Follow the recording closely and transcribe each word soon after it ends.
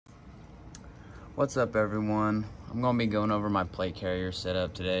What's up, everyone? I'm gonna be going over my plate carrier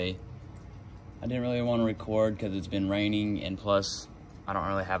setup today. I didn't really want to record because it's been raining, and plus I don't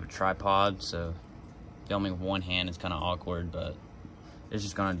really have a tripod, so filming with one hand is kind of awkward, but it's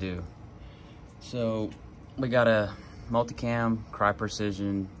just gonna do. So we got a multicam Crye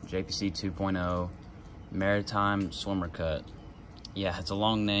Precision JPC 2.0 maritime swimmer cut. Yeah, it's a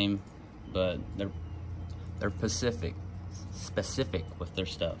long name, but they're specific with their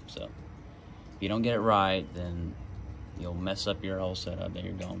stuff. So if you don't get it right, then you'll mess up your whole setup that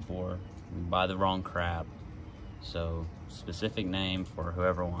you're going for. You buy the wrong crap. So specific name for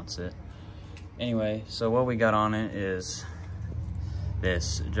whoever wants it. Anyway, so what we got on it is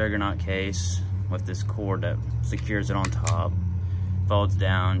this Juggernaut case with this cord that secures it on top. Folds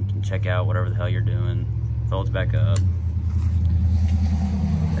down, you can check out whatever the hell you're doing. Folds back up.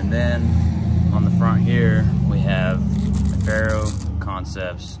 And then on the front here, we have the Ferro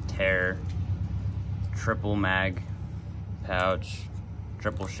Concepts T.E.A.R triple mag pouch,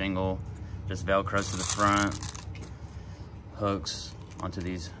 triple shingle, just Velcros to the front, hooks onto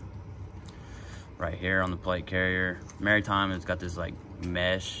these right here on the plate carrier. Maritime has got this like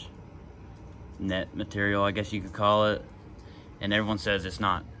mesh net material, I guess you could call it, and everyone says it's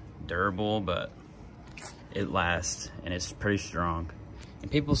not durable, but it lasts and it's pretty strong. And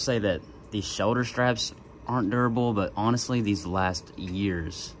people say that these shoulder straps aren't durable, but honestly these last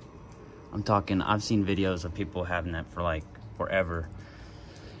years. I'm talking, I've seen videos of people having that for like forever.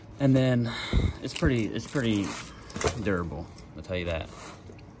 And then it's pretty durable, I'll tell you that.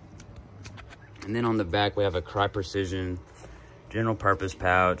 And then on the back we have a Crye Precision general purpose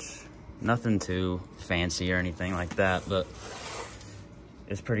pouch. Nothing too fancy or anything like that, but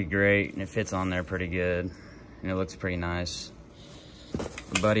it's pretty great and it fits on there pretty good and it looks pretty nice.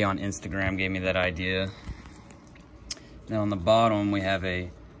 A buddy on Instagram gave me that idea. Now on the bottom we have a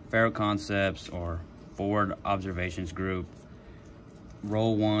Ferro Concepts or Forward Observations Group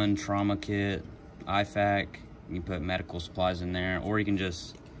Roll 1 trauma kit, IFAC. You can put medical supplies in there, or you can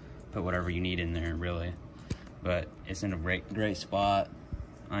just put whatever you need in there, really. But it's in a great spot.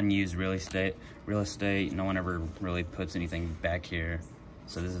 Unused real estate. No one ever really puts anything back here,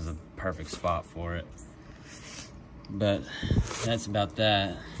 so this is a perfect spot for it. But that's about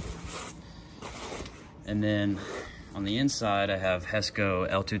that. And then on the inside, I have Hesco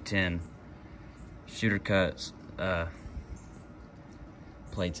L210 shooter cuts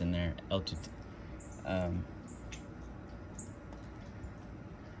plates in there.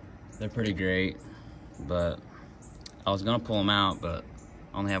 They're pretty great, but I was gonna pull them out, but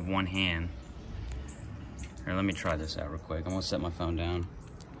I only have one hand. Here, let me try this out real quick. I'm gonna set my phone down.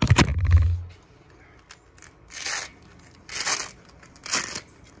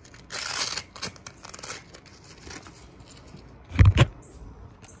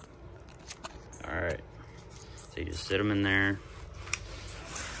 Alright, so you just sit them in there,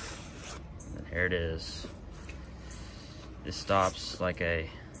 and here it is. This stops like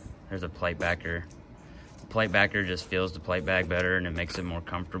there's a plate backer. The plate backer just feels the plate bag better and it makes it more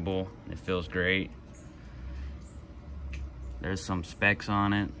comfortable. It feels great. There's some specs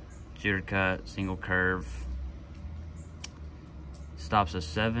on it. Shooter cut, single curve. Stops a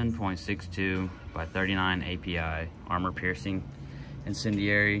 7.62 by 39 API, armor piercing,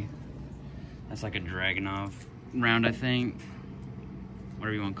 incendiary. That's like a Dragunov round, I think,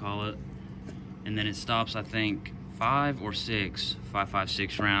 whatever you want to call it. And then it stops, I think,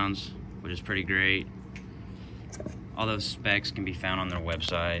 5.56 rounds, which is pretty great. All those specs can be found on their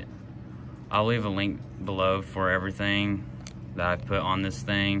website. I'll leave a link below for everything that I put on this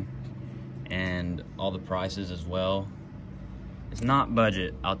thing and all the prices as well. It's not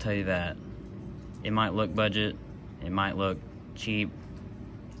budget, I'll tell you that. It might look budget, it might look cheap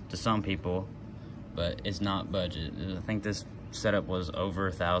to some people, but it's not budget. I think this setup was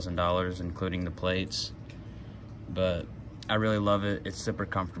over $1,000 including the plates, but I really love it. It's super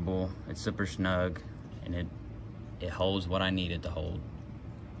comfortable, it's super snug, and it holds what I need it to hold.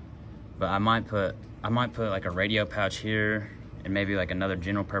 But I might put like a radio pouch here and maybe like another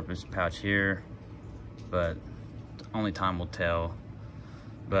general purpose pouch here, but only time will tell.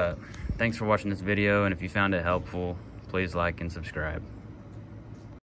 But thanks for watching this video, and if you found it helpful, please like and subscribe.